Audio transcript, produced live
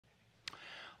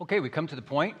Okay, we come to the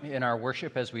point in our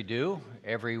worship, as we do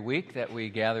every week, that we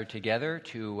gather together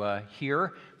to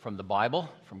hear from the Bible,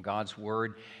 from God's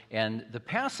Word. And the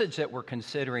passage that we're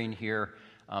considering here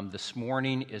this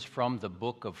morning is from the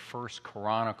book of 1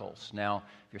 Chronicles. Now,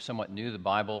 if you're somewhat new to the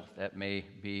Bible, that may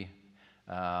be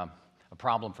a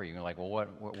problem for you. You're like, well,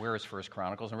 where is 1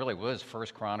 Chronicles? And really, what is 1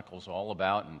 Chronicles all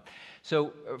about? And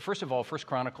so, first of all, 1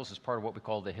 Chronicles is part of what we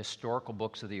call the historical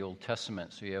books of the Old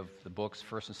Testament. So you have the books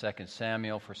 1 and 2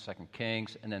 Samuel, 1 and 2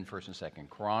 Kings, and then 1 and 2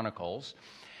 Chronicles.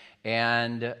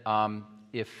 And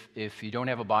if you don't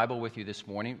have a Bible with you this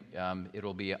morning,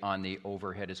 it'll be on the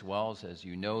overhead as well. As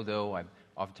you know, though, I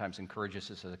oftentimes encourage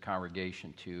us as a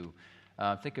congregation to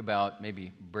think about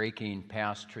maybe breaking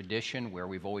past tradition where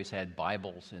we've always had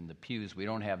Bibles in the pews. We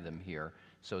don't have them here,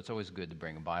 so it's always good to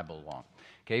bring a Bible along.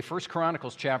 Okay, 1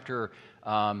 Chronicles chapter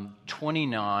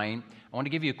 29. I want to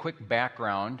give you a quick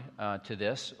background to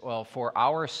this. Well, for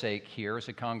our sake here as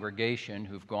a congregation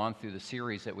who've gone through the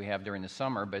series that we have during the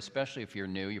summer, but especially if you're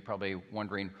new, you're probably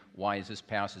wondering why has this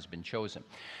passage been chosen.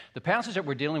 The passage that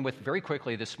we're dealing with very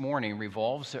quickly this morning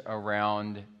revolves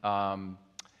around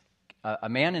a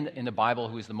man in the Bible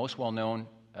who is the most well-known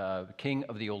king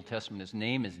of the Old Testament. His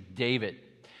name is David.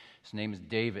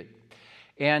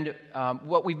 And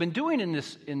what we've been doing in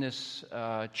this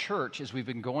church is we've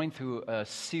been going through a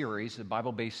series, a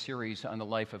Bible-based series on the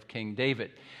life of King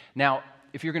David. Now,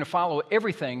 if you're going to follow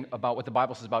everything about what the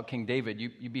Bible says about King David,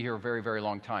 you'd be here a very, very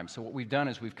long time. So what we've done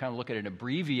is we've kind of looked at an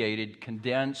abbreviated,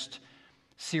 condensed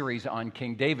series on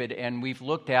King David, and we've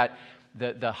looked at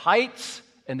the heights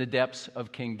and the depths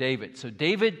of King David. So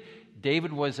David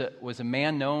was a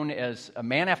man known as a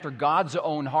man after God's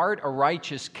own heart, a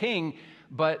righteous king.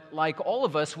 But like all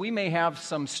of us, we may have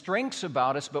some strengths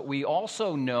about us, but we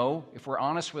also know, if we're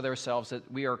honest with ourselves,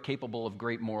 that we are capable of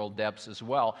great moral depths as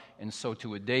well, and so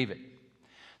too would David.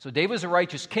 So David was a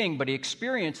righteous king, but he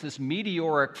experienced this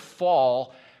meteoric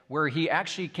fall where he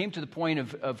actually came to the point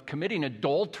of committing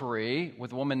adultery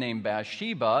with a woman named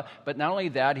Bathsheba. But not only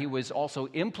that, he was also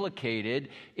implicated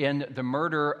in the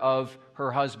murder of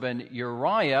her husband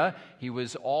Uriah. He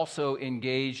was also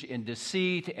engaged in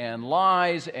deceit and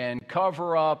lies and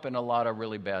cover-up and a lot of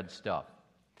really bad stuff.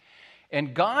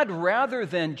 And God, rather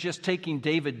than just taking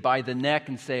David by the neck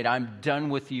and saying, I'm done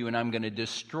with you and I'm going to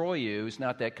destroy you, is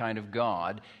not that kind of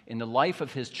God. In the life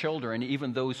of his children,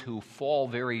 even those who fall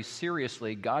very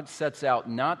seriously, God sets out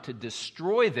not to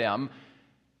destroy them,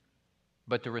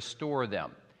 but to restore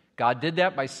them. God did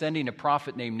that by sending a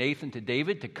prophet named Nathan to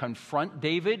David to confront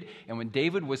David. And when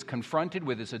David was confronted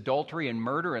with his adultery and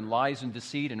murder and lies and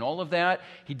deceit and all of that,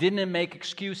 he didn't make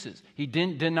excuses. He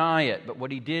didn't deny it. But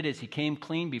what he did is he came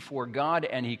clean before God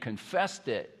and he confessed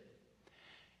it.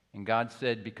 And God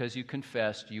said, because you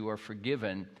confessed, you are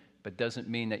forgiven, but doesn't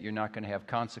mean that you're not going to have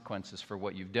consequences for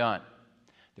what you've done.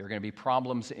 There are going to be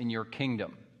problems in your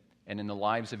kingdom and in the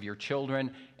lives of your children.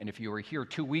 And if you were here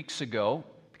 2 weeks ago,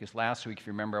 because last week, if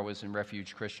you remember, I was in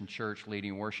Refuge Christian Church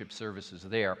leading worship services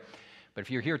there. But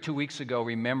if you're here 2 weeks ago,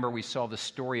 remember we saw the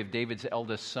story of David's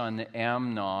eldest son,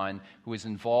 Amnon, who was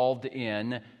involved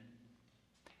in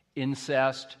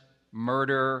incest,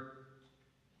 murder,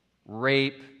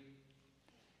 rape,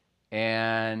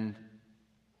 and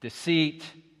deceit,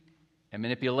 and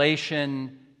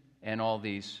manipulation, and all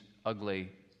these ugly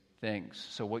things.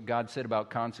 So what God said about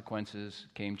consequences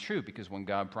came true, because when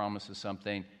God promises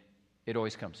something, it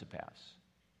always comes to pass.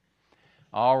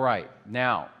 All right.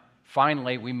 Now,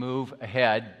 finally, we move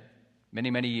ahead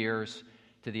many, many years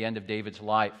to the end of David's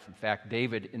life. In fact,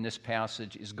 David in this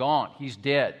passage is gone. He's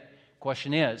dead.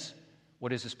 Question is,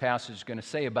 what is this passage going to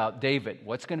say about David?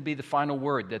 What's going to be the final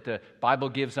word that the Bible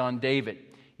gives on David?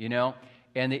 You know?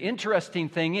 And the interesting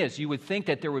thing is, you would think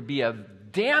that there would be a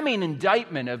damning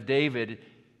indictment of David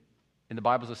in the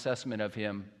Bible's assessment of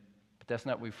him, but that's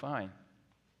not what we find.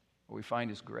 What we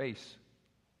find is grace.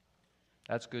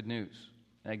 That's good news.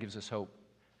 That gives us hope.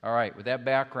 All right, with that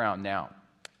background now,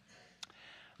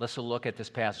 let's look at this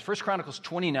passage. 1 Chronicles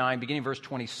 29, beginning verse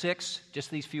 26, just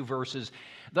these few verses.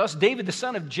 Thus David, the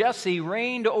son of Jesse,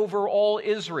 reigned over all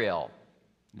Israel.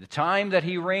 The time that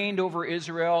he reigned over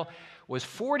Israel was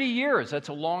 40 years. That's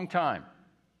a long time.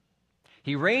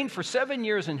 He reigned for 7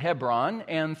 years in Hebron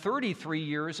and 33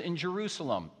 years in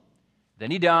Jerusalem. Then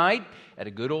he died at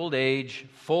a good old age,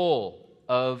 full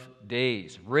of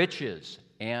days, riches,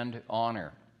 and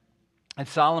honor. And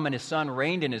Solomon, his son,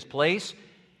 reigned in his place.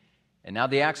 And now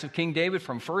the acts of King David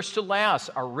from first to last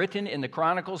are written in the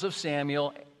Chronicles of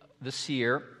Samuel, the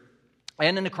seer,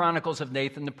 and in the Chronicles of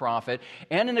Nathan the prophet,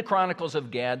 and in the Chronicles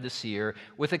of Gad the seer,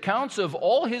 with accounts of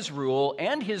all his rule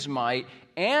and his might,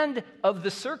 and of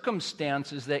the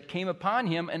circumstances that came upon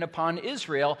him and upon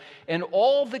Israel, and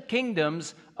all the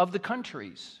kingdoms of the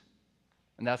countries.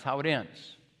 And that's how it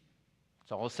ends.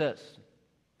 That's all it says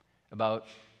about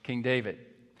King David.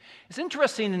 It's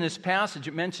interesting in this passage,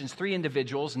 it mentions three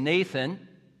individuals, Nathan,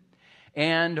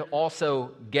 and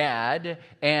also Gad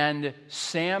and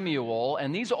Samuel,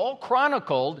 and these all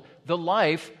chronicled the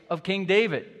life of King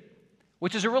David,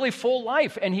 which is a really full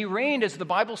life. And he reigned, as the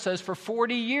Bible says, for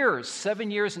 40 years, 7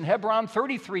 years in Hebron,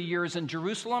 33 years in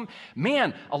Jerusalem.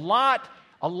 Man, a lot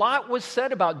was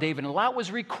said about David, and a lot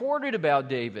was recorded about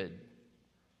David.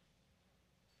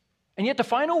 And yet the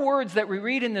final words that we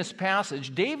read in this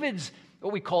passage, David's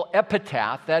what we call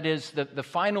epitaph, that is the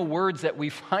final words that we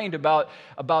find about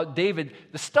David,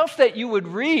 the stuff that you would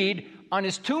read on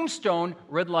his tombstone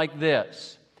read like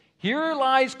this: "Here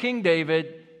lies King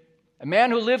David, a man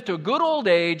who lived to a good old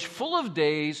age, full of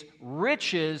days,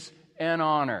 riches, and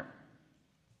honor."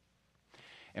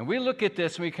 And we look at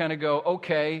this and we kind of go,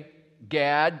 okay,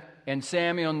 Gad and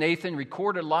Samuel and Nathan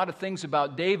recorded a lot of things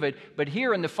about David, but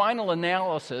here in the final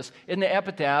analysis, in the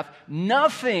epitaph,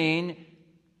 nothing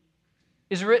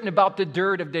is written about the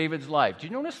dirt of David's life. Do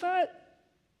you notice that?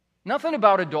 Nothing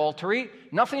about adultery,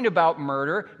 nothing about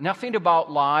murder, nothing about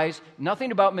lies,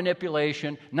 nothing about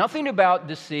manipulation, nothing about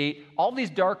deceit, all these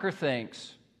darker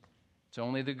things. It's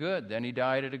only the good. Then he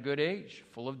died at a good age,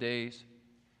 full of days,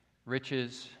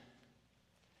 riches,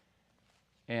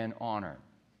 and honor.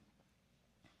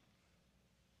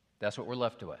 That's what we're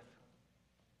left with.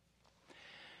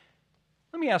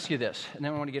 Let me ask you this, and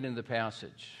then I want to get into the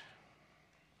passage.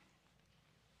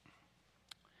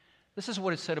 This is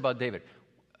what it said about David.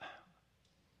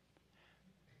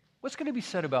 What's going to be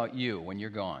said about you when you're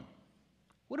gone?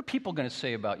 What are people going to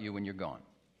say about you when you're gone?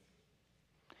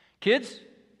 Kids,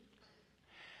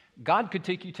 God could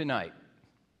take you tonight.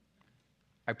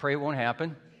 I pray it won't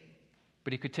happen,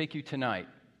 but He could take you tonight.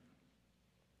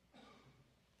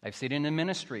 I've seen it in the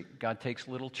ministry. God takes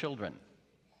little children,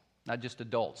 not just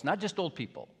adults, not just old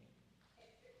people.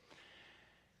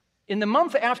 In the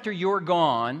month after you're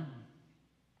gone,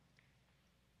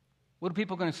 what are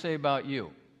people going to say about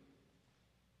you?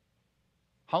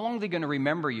 How long are they going to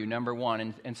remember you, number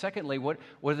one? And secondly, what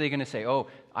are they going to say? Oh,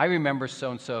 I remember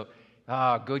so-and-so.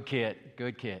 Good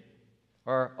kid.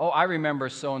 Or, oh, I remember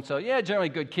so-and-so. Yeah, generally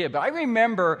good kid. But I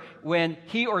remember when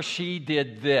he or she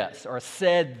did this or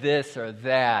said this or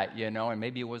that, and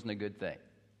maybe it wasn't a good thing.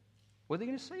 What are they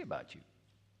going to say about you?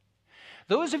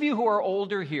 Those of you who are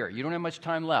older here, you don't have much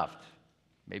time left,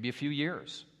 maybe a few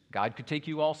years. God could take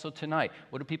you also tonight.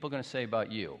 What are people going to say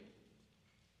about you?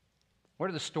 What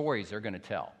are the stories they're going to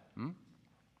tell?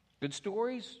 Good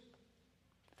stories?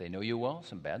 If they know you well,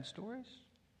 some bad stories?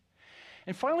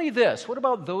 And finally this, what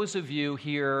about those of you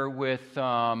here with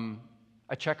a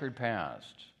checkered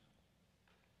past?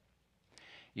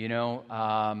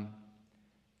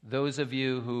 Those of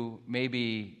you who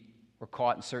maybe were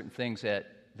caught in certain things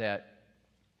that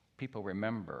people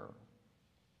remember.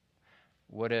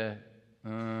 What are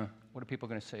people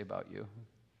going to say about you?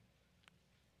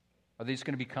 Are they just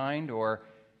going to be kind? Or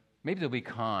maybe they'll be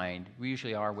kind. We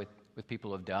usually are with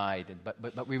people who have died.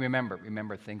 But we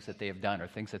remember things that they have done or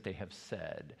things that they have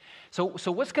said. So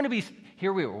what's going to be,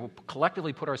 here we are, we'll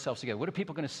collectively put ourselves together. What are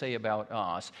people going to say about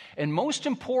us? And most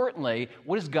importantly,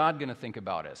 what is God going to think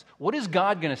about us? What is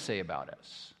God going to say about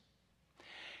us?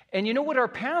 And you know what our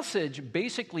passage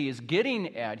basically is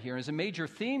getting at here, is a major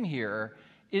theme here,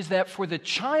 is that for the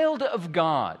child of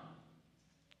God,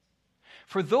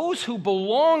 for those who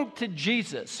belong to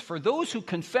Jesus, for those who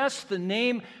confess the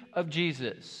name of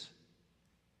Jesus,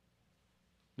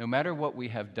 no matter what we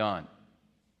have done,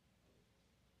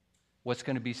 what's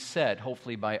going to be said,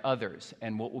 hopefully by others,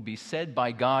 and what will be said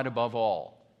by God above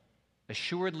all,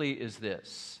 assuredly is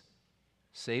this: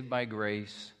 saved by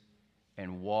grace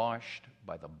and washed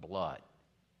by the blood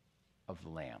of the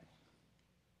Lamb.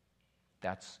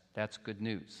 That's good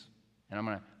news. And I'm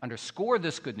going to underscore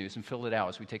this good news and fill it out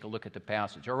as we take a look at the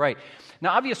passage. All right.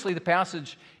 Now, obviously, the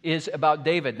passage is about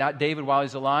David. Not David while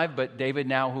he's alive, but David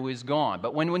now who is gone.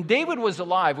 But when David was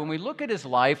alive, when we look at his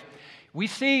life, we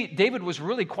see David was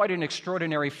really quite an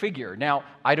extraordinary figure. Now,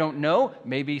 I don't know.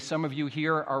 Maybe some of you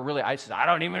here are really, I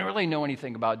don't even really know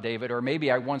anything about David. Or maybe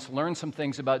I once learned some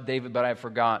things about David, but I've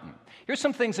forgotten. Here's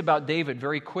some things about David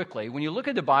very quickly. When you look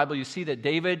at the Bible, you see that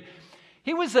David,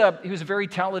 he was a very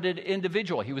talented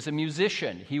individual. He was a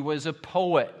musician. He was a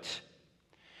poet.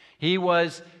 He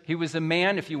was a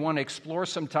man, if you want to explore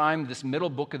sometime this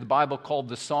middle book of the Bible called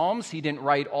the Psalms. He didn't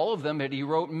write all of them, but he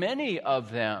wrote many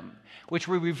of them, which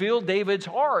will reveal David's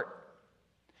heart,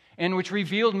 and which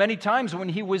revealed many times when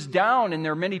he was down and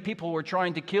there were many people who were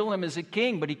trying to kill him as a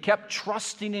king, but he kept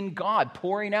trusting in God,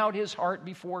 pouring out his heart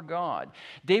before God.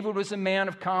 David was a man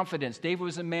of confidence. David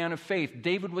was a man of faith.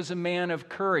 David was a man of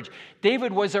courage.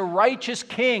 David was a righteous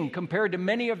king compared to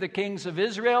many of the kings of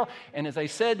Israel. And as I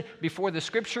said before the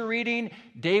scripture reading,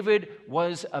 David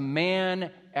was a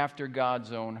man after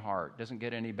God's own heart. Doesn't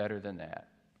get any better than that.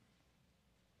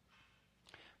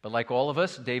 But like all of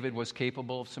us, David was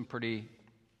capable of some pretty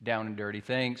down and dirty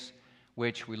things,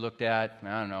 which we looked at,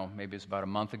 I don't know, maybe it's about a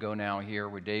month ago now here,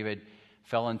 where David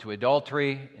fell into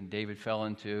adultery, and David fell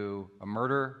into a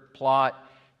murder plot.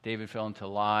 David fell into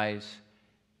lies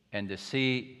and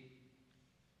deceit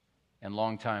and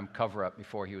long-time cover-up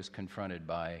before he was confronted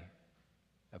by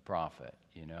a prophet.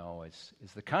 You know, it's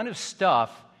the kind of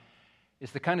stuff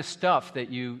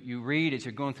that you read as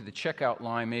you're going through the checkout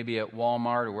line, maybe at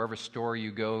Walmart or wherever store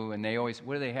you go, and they always,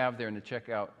 what do they have there in the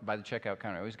checkout, by the checkout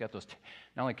counter? They always got those,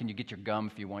 not only can you get your gum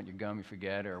if you want your gum, you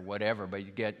forget, or whatever, but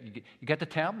you get the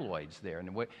tabloids there. And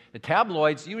the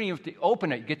tabloids, you don't even have to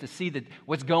open it, you get to see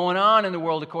what's going on in the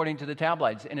world according to the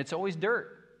tabloids, and it's always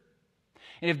dirt.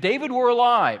 And if David were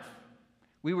alive,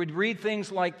 we would read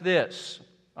things like this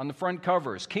on the front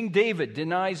covers. King David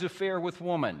denies affair with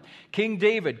woman. King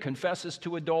David confesses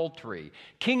to adultery.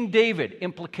 King David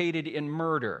implicated in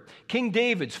murder. King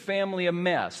David's family a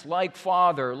mess, like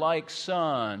father, like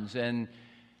sons. And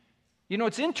you know,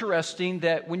 it's interesting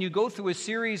that when you go through a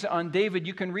series on David,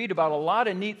 you can read about a lot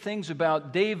of neat things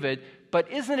about David, but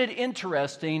isn't it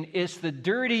interesting? It's the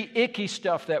dirty, icky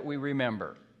stuff that we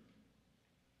remember.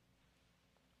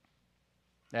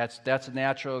 That's a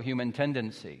natural human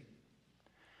tendency.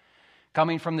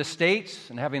 Coming from the States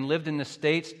and having lived in the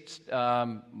States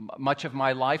much of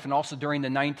my life, and also during the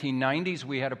 1990s,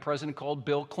 we had a president called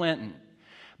Bill Clinton.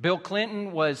 Bill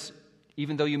Clinton was,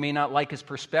 even though you may not like his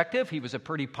perspective, he was a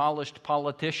pretty polished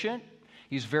politician.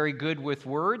 He's very good with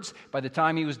words. By the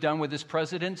time he was done with his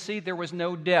presidency, there was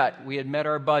no debt. We had met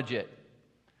our budget.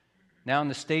 Now in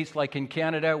the States, like in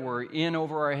Canada, we're in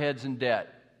over our heads in debt.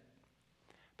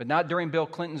 But not during Bill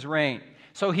Clinton's reign.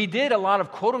 So he did a lot of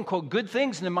quote-unquote good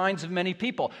things in the minds of many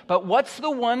people. But what's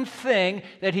the one thing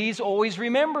that he's always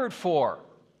remembered for?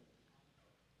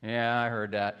 Yeah, I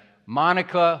heard that.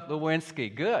 Monica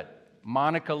Lewinsky. Good.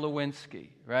 Monica Lewinsky,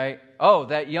 right? Oh,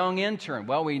 that young intern.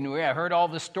 Well, I heard all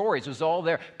the stories. It was all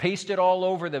there, pasted all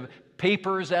over the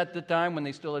papers at the time when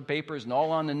they still had papers, and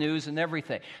all on the news and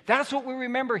everything. That's what we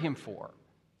remember him for.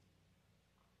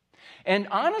 And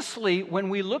honestly, when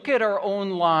we look at our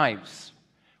own lives,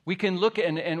 we can look at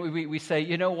and we say,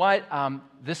 you know what,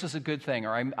 this is a good thing,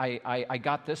 or I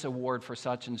got this award for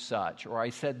such and such, or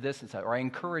I said this and such, or I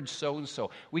encouraged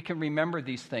so-and-so. We can remember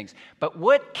these things. But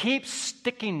what keeps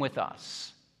sticking with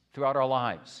us throughout our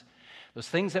lives? Those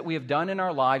things that we have done in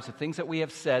our lives, the things that we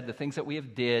have said, the things that we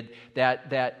have did,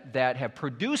 that have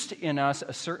produced in us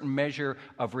a certain measure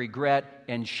of regret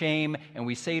and shame, and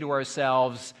we say to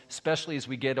ourselves, especially as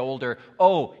we get older,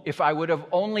 oh, if I would have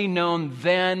only known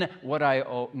then what I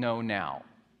know now,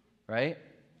 right?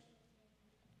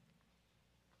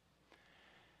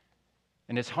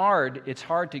 And it's hard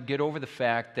to get over the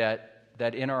fact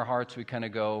that in our hearts we kind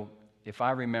of go, if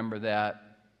I remember that,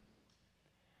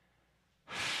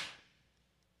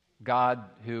 God,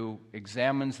 who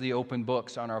examines the open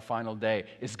books on our final day,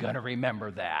 is going to remember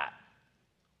that.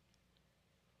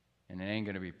 And it ain't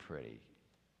going to be pretty.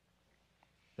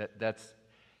 That's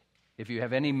if you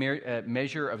have any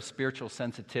measure of spiritual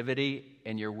sensitivity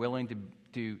and you're willing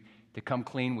to come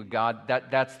clean with God,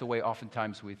 that's the way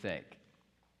oftentimes we think.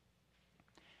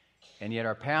 And yet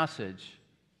our passage,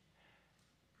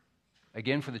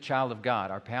 again for the child of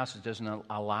God, our passage doesn't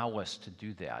allow us to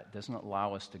do that. It doesn't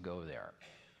allow us to go there.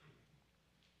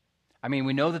 I mean,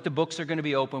 we know that the books are going to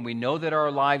be open. We know that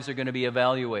our lives are going to be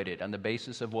evaluated on the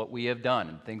basis of what we have done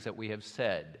and things that we have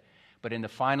said. But in the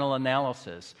final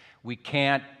analysis, we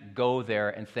can't go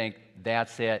there and think,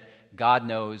 that's it. God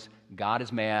knows, God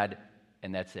is mad,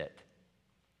 and that's it.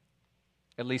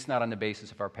 At least not on the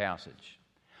basis of our passage.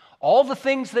 All the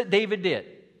things that David did,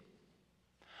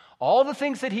 all the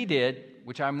things that he did,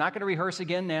 which I'm not going to rehearse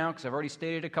again now because I've already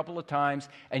stated a couple of times,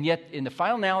 and yet in the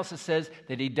final analysis says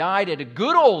that he died at a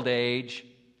good old age,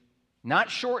 not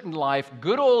shortened life,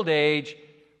 good old age,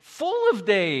 full of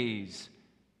days,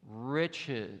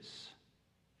 riches,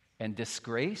 and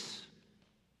disgrace,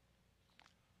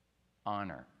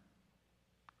 honor.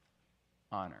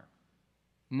 Honor.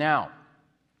 Now,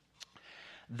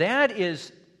 that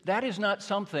is that is not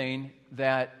something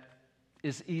that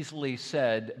is easily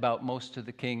said about most of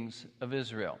the kings of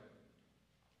Israel.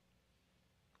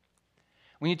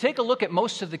 When you take a look at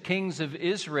most of the kings of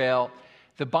Israel,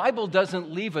 the Bible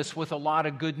doesn't leave us with a lot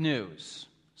of good news.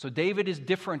 So David is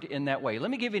different in that way. Let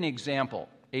me give you an example.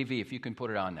 AV, if you can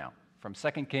put it on now, from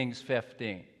 2 Kings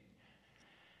 15.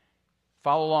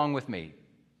 Follow along with me.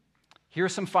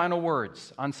 Here's some final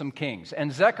words on some kings.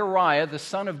 And Zechariah, the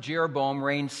son of Jeroboam,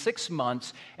 reigned 6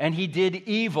 months, and he did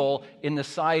evil in the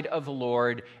sight of the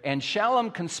Lord. And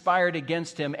Shallum conspired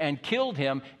against him and killed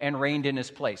him and reigned in his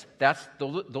place.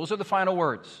 Those are the final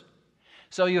words.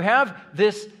 So you have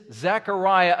this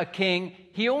Zechariah, a king.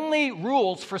 He only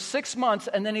rules for 6 months,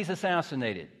 and then he's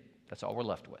assassinated. That's all we're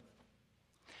left with.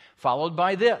 Followed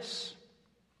by this.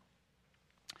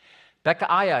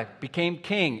 Pekahiah became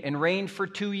king and reigned for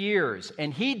 2 years,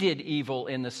 and he did evil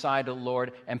in the sight of the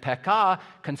Lord. And Pekah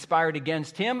conspired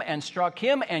against him and struck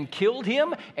him and killed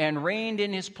him and reigned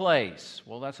in his place.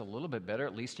 Well, that's a little bit better.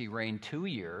 At least he reigned 2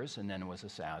 years and then was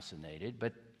assassinated,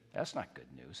 but that's not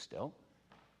good news still.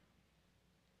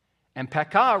 And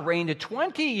Pekah reigned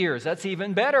 20 years. That's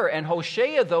even better. And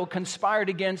Hoshea, though, conspired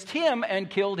against him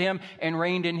and killed him and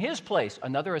reigned in his place.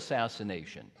 Another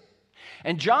assassination.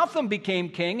 And Jotham became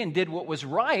king and did what was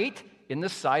right in the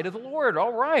sight of the Lord.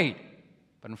 All right.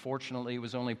 But unfortunately, it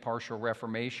was only partial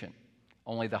reformation.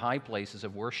 Only the high places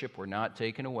of worship were not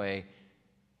taken away.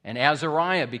 And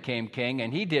Azariah became king,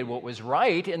 and he did what was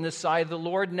right in the sight of the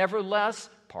Lord. Nevertheless,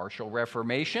 partial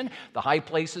reformation. The high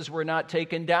places were not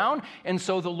taken down, and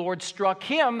so the Lord struck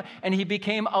him, and he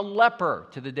became a leper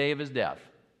to the day of his death.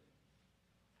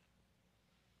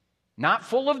 Not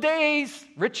full of days,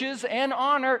 riches, and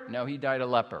honor. No, he died a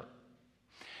leper.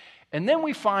 And then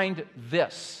we find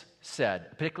this said,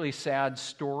 a particularly sad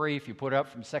story. If you put it up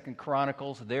from 2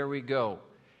 Chronicles, there we go.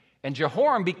 And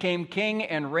Jehoram became king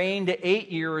and reigned 8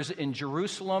 years in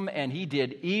Jerusalem, and he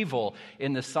did evil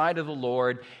in the sight of the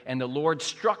Lord. And the Lord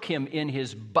struck him in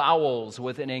his bowels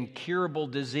with an incurable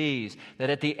disease,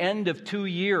 that at the end of 2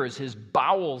 years his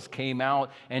bowels came out,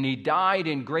 and he died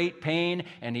in great pain,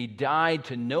 and he died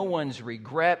to no one's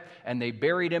regret. And they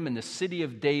buried him in the city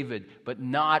of David, but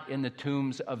not in the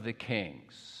tombs of the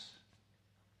kings.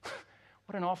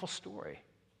 What an awful story.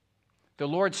 The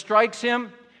Lord strikes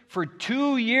him. For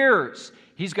 2 years,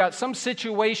 he's got some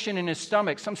situation in his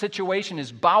stomach, some situation in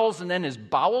his bowels, and then his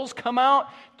bowels come out.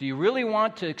 Do you really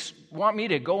want me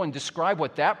to go and describe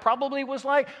what that probably was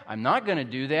like? I'm not going to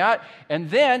do that. And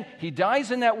then he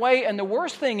dies in that way. And the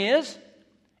worst thing is,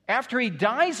 after he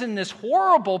dies in this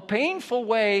horrible, painful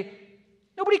way,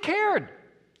 nobody cared.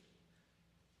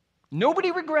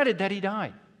 Nobody regretted that he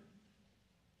died.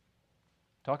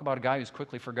 Talk about a guy who's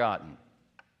quickly forgotten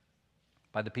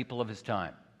by the people of his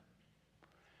time.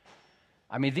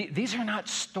 I mean, these are not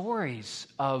stories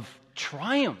of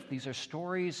triumph. These are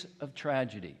stories of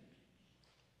tragedy.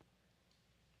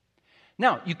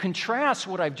 Now, you contrast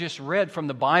what I've just read from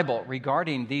the Bible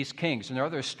regarding these kings, and there are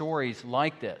other stories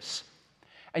like this.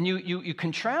 And you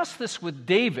contrast this with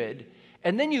David,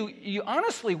 and then you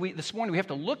honestly, this morning we have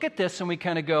to look at this and we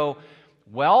kind of go,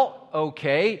 well,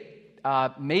 okay,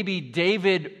 maybe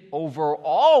David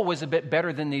overall was a bit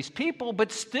better than these people,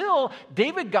 but still,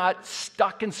 David got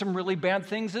stuck in some really bad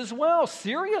things as well.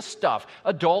 Serious stuff.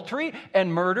 Adultery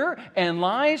and murder and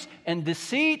lies and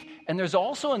deceit. And there's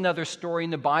also another story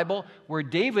in the Bible where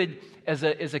David, as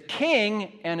a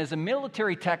king and as a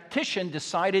military tactician,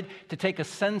 decided to take a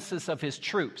census of his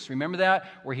troops. Remember that?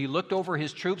 Where he looked over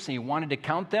his troops and he wanted to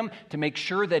count them to make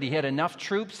sure that he had enough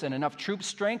troops and enough troop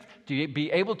strength to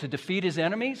be able to defeat his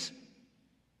enemies.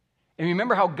 And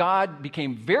remember how God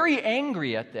became very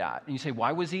angry at that. And you say,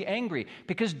 why was he angry?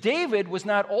 Because David was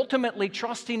not ultimately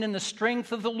trusting in the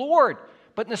strength of the Lord,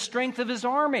 but in the strength of his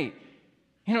army.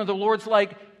 You know, the Lord's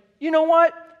like, you know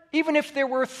what? Even if there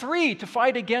were 3 to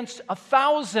fight against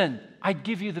 1,000, I'd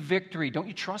give you the victory. Don't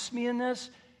you trust me in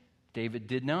this? David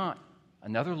did not.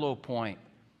 Another low point.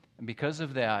 And because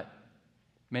of that,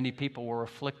 many people were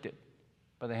afflicted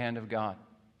by the hand of God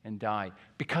and died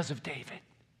because of David.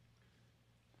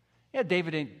 Yeah,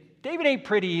 David ain't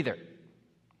pretty either.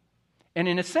 And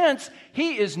in a sense,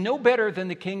 he is no better than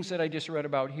the kings that I just read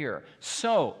about here.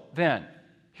 So then,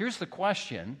 here's the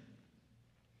question.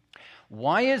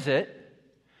 Why is it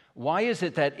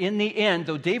that in the end,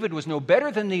 though David was no better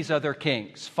than these other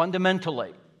kings,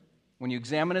 fundamentally, when you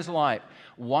examine his life,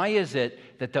 why is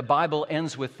it that the Bible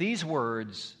ends with these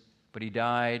words, but he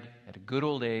died at a good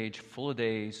old age, full of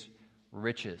days,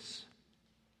 riches,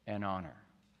 and honor?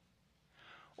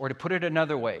 Or to put it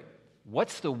another way,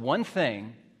 what's the one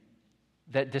thing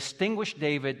that distinguished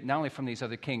David not only from these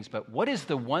other kings, but what is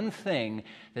the one thing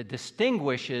that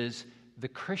distinguishes the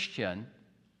Christian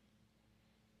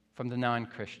from the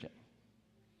non-Christian?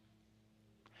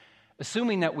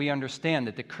 Assuming that we understand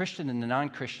that the Christian and the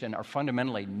non-Christian are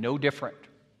fundamentally no different.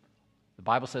 The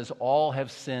Bible says all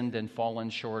have sinned and fallen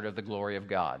short of the glory of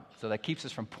God. So that keeps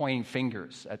us from pointing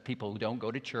fingers at people who don't go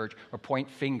to church or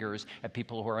point fingers at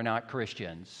people who are not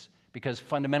Christians, because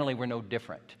fundamentally we're no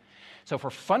different. So if we're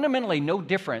fundamentally no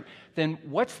different, then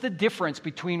what's the difference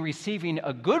between receiving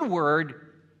a good word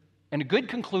and a good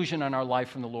conclusion on our life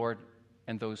from the Lord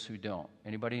and those who don't?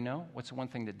 Anybody know? What's the one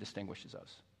thing that distinguishes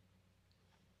us?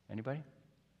 Anybody?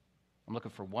 I'm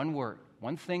looking for one word,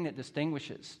 one thing that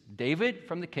distinguishes David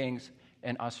from the kings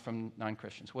and us from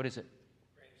non-Christians. What is it?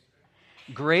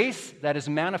 Grace. Grace that is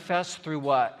manifest through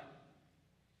what?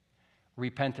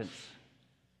 Repentance.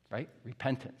 Right?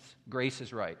 Repentance. Grace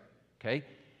is right. Okay?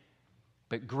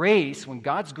 But grace, when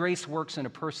God's grace works in a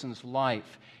person's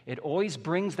life, it always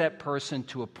brings that person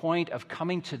to a point of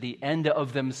coming to the end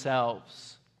of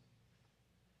themselves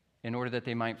in order that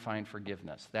they might find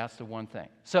forgiveness. That's the one thing.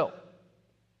 So,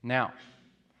 now,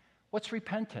 what's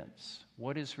repentance?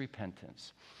 What is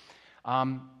repentance?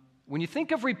 When you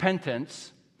think of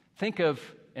repentance, think of,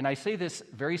 and I say this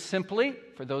very simply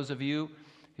for those of you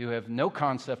who have no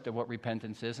concept of what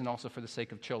repentance is, and also for the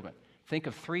sake of children. Think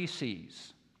of 3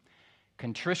 C's.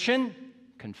 Contrition,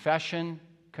 confession,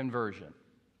 conversion.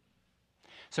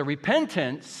 So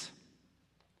repentance,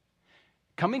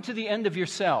 coming to the end of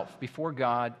yourself before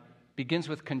God, begins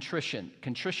with contrition.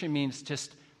 Contrition means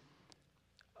just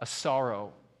a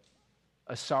sorrow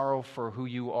for who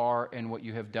you are and what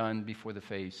you have done before the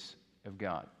face of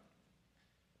God.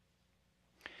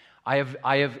 I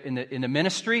have in the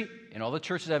ministry, in all the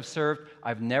churches I've served,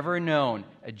 I've never known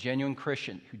a genuine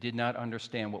Christian who did not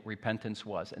understand what repentance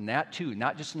was. And that too,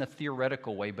 not just in a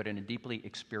theoretical way, but in a deeply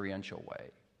experiential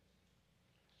way.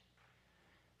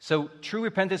 So true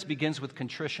repentance begins with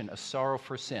contrition, a sorrow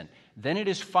for sin. Then it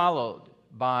is followed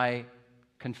by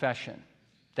confession.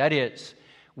 That is,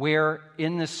 where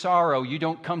in the sorrow, you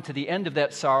don't come to the end of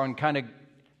that sorrow and kind of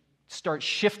start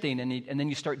shifting, and then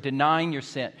you start denying your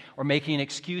sin or making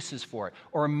excuses for it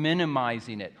or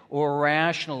minimizing it or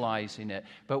rationalizing it.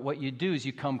 But what you do is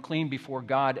you come clean before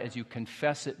God as you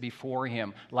confess it before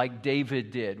Him, like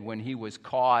David did when he was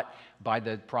caught by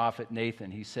the prophet Nathan.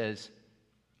 He says,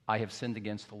 I have sinned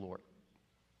against the Lord.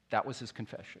 That was his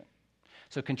confession.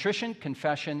 So contrition,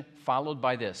 confession, followed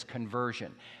by this,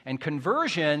 conversion. And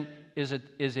conversion is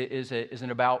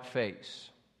an about face,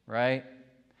 right?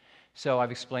 So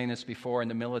I've explained this before. In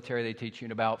the military, they teach you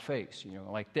an about face,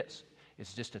 like this.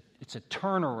 It's a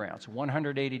turnaround. It's a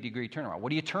 180-degree turnaround.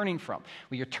 What are you turning from?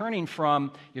 Well, you're turning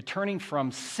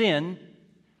from sin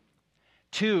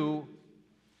to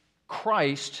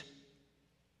Christ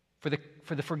for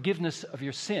the forgiveness of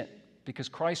your sin, because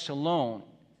Christ alone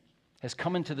has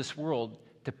come into this world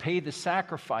to pay the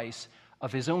sacrifice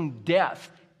of His own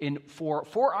death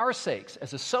for our sakes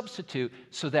as a substitute,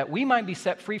 so that we might be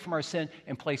set free from our sin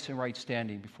and placed in right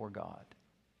standing before God.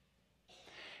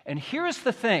 And here's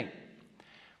the thing.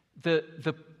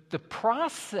 The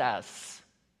process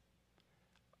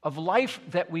of life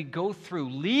that we go through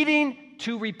leading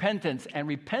to repentance, and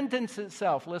repentance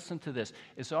itself, listen to this,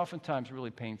 is oftentimes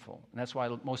really painful. And that's why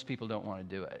most people don't want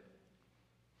to do it.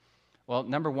 Well,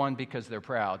 number one, because they're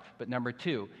proud. But number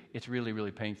two, it's really,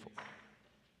 really painful.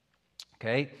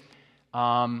 Okay?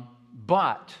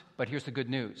 But here's the good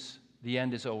news. The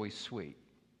end is always sweet.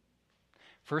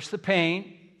 First the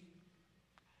pain,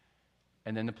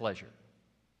 and then the pleasure.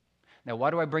 Now, why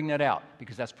do I bring that out?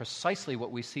 Because that's precisely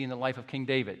what we see in the life of King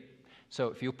David. So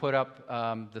if you put up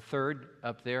the third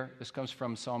up there, this comes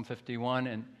from Psalm 51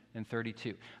 and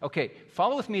 32. Okay,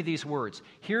 follow with me these words.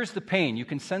 Here's the pain. You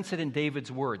can sense it in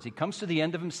David's words. He comes to the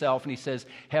end of himself and he says,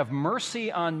 "Have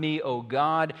mercy on me, O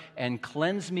God, and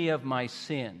cleanse me of my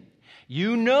sin.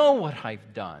 You know what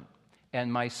I've done,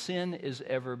 and my sin is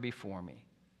ever before me.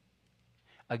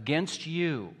 Against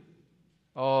you,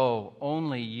 oh,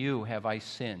 only you have I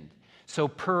sinned. So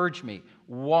purge me,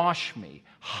 wash me,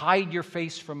 hide your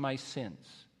face from my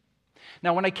sins."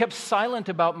 Now, when I kept silent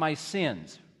about my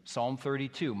sins, Psalm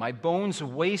 32, my bones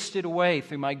wasted away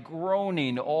through my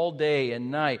groaning all day and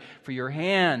night, for your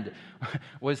hand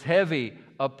was heavy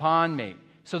upon me.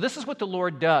 So this is what the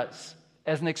Lord does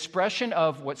as an expression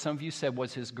of what some of you said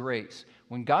was His grace.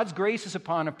 When God's grace is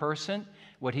upon a person,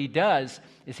 what He does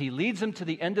is He leads them to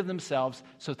the end of themselves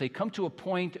so that they come to a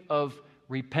point of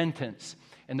repentance.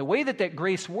 And the way that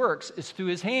grace works is through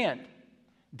His hand.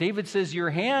 David says, "Your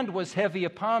hand was heavy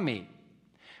upon me."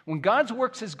 When God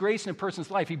works His grace in a person's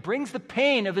life, He brings the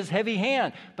pain of His heavy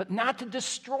hand, but not to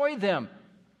destroy them,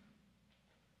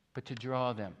 but to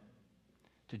draw them.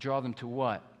 To draw them to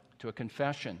what? To a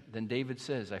confession. Then David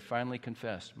says, I finally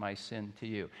confess my sin to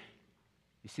you.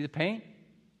 You see the pain?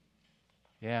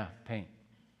 Yeah, pain.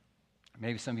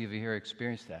 Maybe some of you here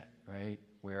experienced that, right?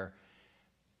 Where,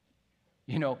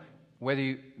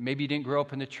 maybe you didn't grow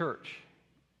up in the church,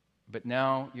 but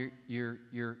now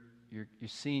you're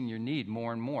seeing your need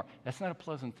more and more. That's not a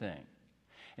pleasant thing.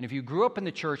 And if you grew up in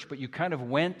the church, but you kind of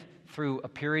went through a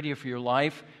period of your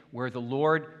life where the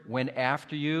Lord went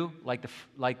after you, like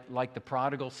the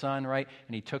prodigal son, right?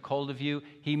 And He took hold of you.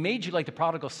 He made you like the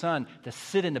prodigal son to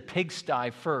sit in the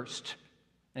pigsty first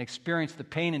and experience the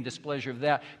pain and displeasure of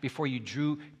that before He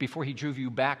drove you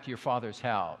back to your father's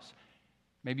house.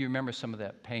 Maybe you remember some of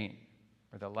that pain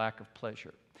or the lack of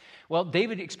pleasure. Well,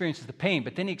 David experiences the pain,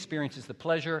 but then he experiences the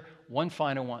pleasure. One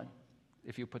final one,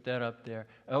 if you put that up there.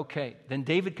 Okay, then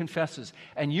David confesses,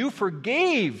 and you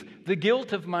forgave the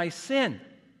guilt of my sin.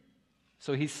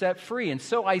 So he's set free. And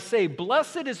so I say,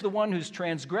 blessed is the one whose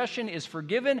transgression is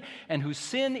forgiven and whose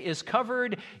sin is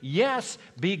covered. Yes,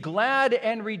 be glad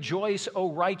and rejoice,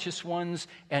 O righteous ones,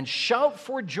 and shout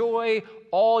for joy,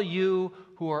 all you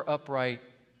who are upright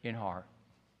in heart.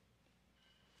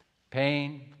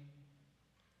 Pain,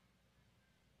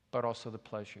 but also the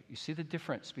pleasure. You see the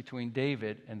difference between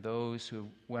David and those who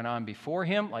went on before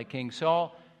him, like King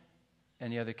Saul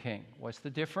and the other king. What's the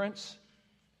difference?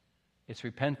 It's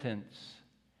repentance.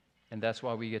 And that's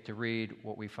why we get to read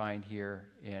what we find here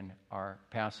in our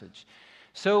passage.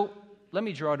 So let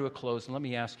me draw to a close and let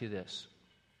me ask you this.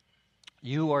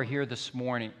 You are here this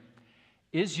morning.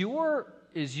 Is your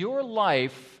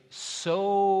life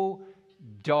so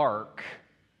dark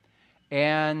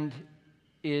and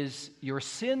is your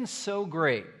sin so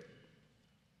great,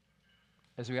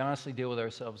 as we honestly deal with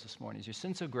ourselves this morning, is your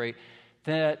sin so great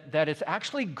that it's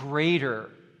actually greater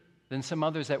than some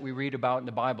others that we read about in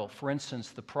the Bible? For instance,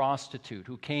 the prostitute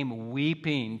who came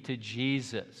weeping to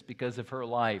Jesus because of her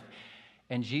life.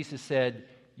 And Jesus said,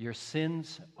 your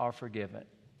sins are forgiven.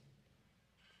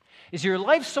 Is your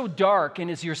life so dark and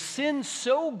is your sin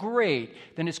so great,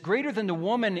 then it's greater than the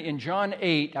woman in John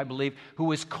 8, I believe, who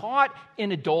was caught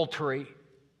in adultery.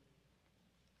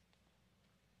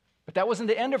 But that wasn't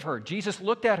the end of her. Jesus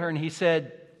looked at her and He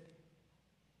said,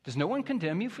 does no one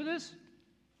condemn you for this?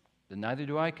 Then neither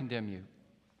do I condemn you.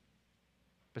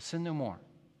 But sin no more.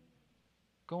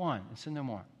 Go on and sin no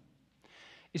more.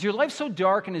 Is your life so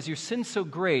dark and is your sin so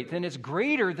great, then it's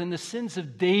greater than the sins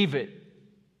of David,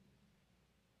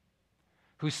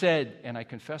 who said, and I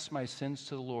confess my sins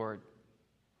to the Lord,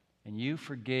 and you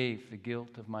forgave the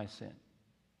guilt of my sin.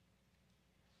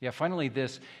 Yeah, finally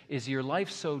this, is your life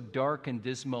so dark and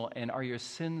dismal and are your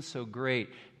sins so great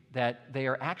that they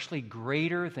are actually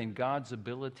greater than God's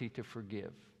ability to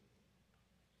forgive?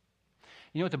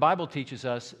 You know what the Bible teaches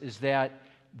us is that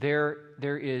there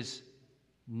is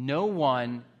no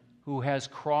one who has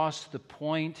crossed the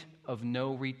point of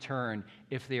no return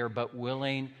if they are but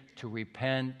willing to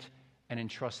repent and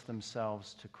entrust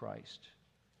themselves to Christ.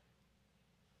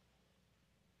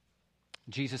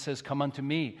 Jesus says, come unto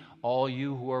me, all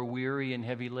you who are weary and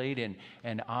heavy laden,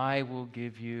 and I will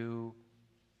give you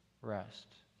rest.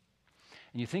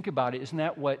 And you think about it, isn't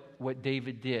that what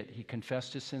David did? He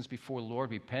confessed his sins before the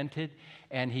Lord, repented,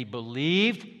 and he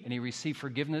believed, and he received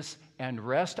forgiveness and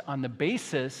rest on the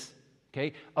basis,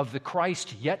 of the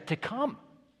Christ yet to come.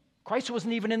 Christ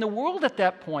wasn't even in the world at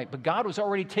that point, but God was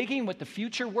already taking what the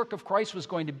future work of Christ was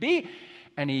going to be,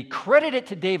 and He credited it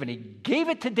to David. He gave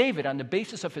it to David on the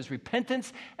basis of his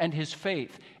repentance and his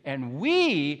faith. And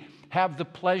we have the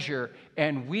pleasure,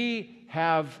 and we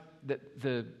have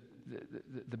the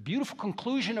beautiful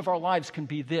conclusion of our lives can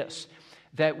be this,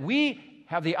 that we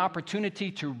have the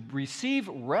opportunity to receive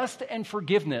rest and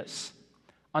forgiveness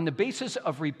on the basis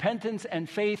of repentance and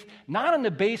faith, not on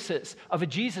the basis of a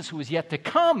Jesus who is yet to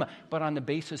come, but on the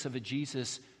basis of a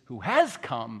Jesus who has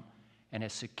come and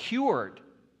has secured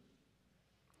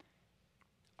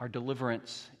our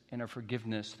deliverance and our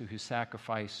forgiveness through His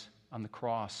sacrifice on the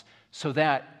cross, so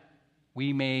that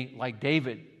we may, like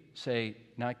David, say,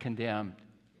 not condemned,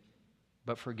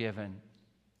 but forgiven.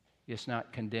 It's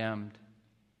not condemned,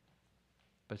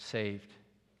 but saved,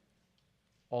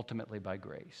 ultimately by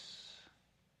grace.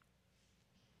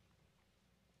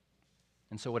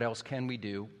 And so what else can we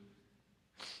do?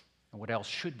 And what else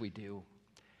should we do?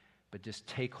 But just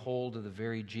take hold of the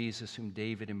very Jesus whom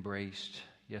David embraced.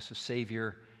 Yes, a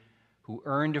Savior who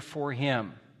earned for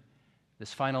Him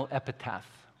this final epitaph,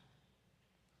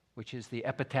 which is the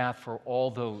epitaph for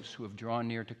all those who have drawn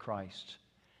near to Christ.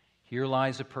 Here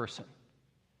lies a person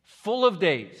full of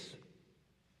days,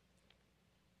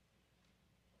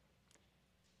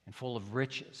 and full of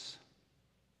riches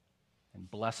and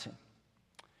blessing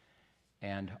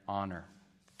and honor.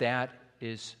 That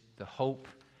is the hope,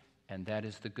 and that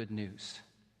is the good news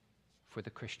for the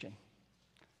Christian.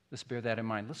 Let's bear that in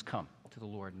mind. Let's come to the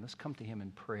Lord, and let's come to Him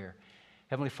in prayer.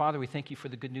 Heavenly Father, we thank You for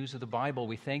the good news of the Bible.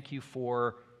 We thank You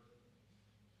for,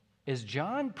 as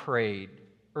John prayed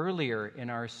earlier in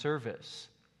our service,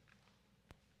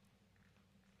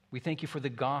 we thank You for the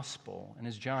gospel. And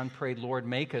as John prayed, Lord,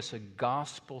 make us a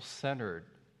gospel-centered,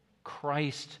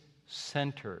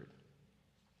 Christ-centered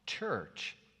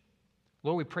church.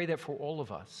 Lord, we pray that for all of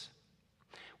us.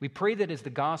 We pray that as the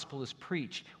gospel is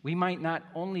preached, we might not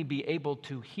only be able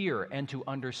to hear and to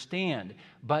understand,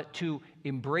 but to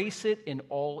embrace it in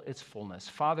all its fullness.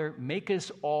 Father, make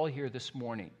us all here this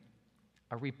morning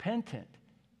a repentant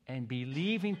and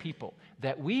believing people,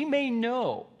 that we may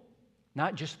know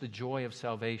not just the joy of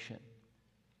salvation,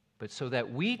 but so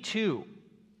that we too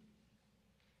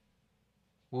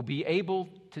will be able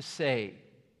to say,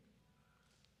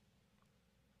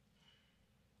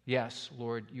 yes,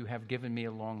 Lord, You have given me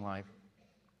a long life,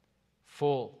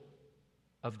 full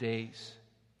of days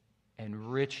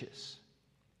and riches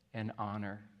and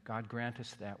honor. God, grant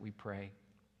us that, we pray.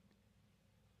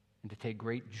 And to take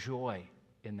great joy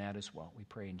in that as well. We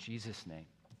pray in Jesus' name.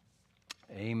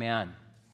 Amen.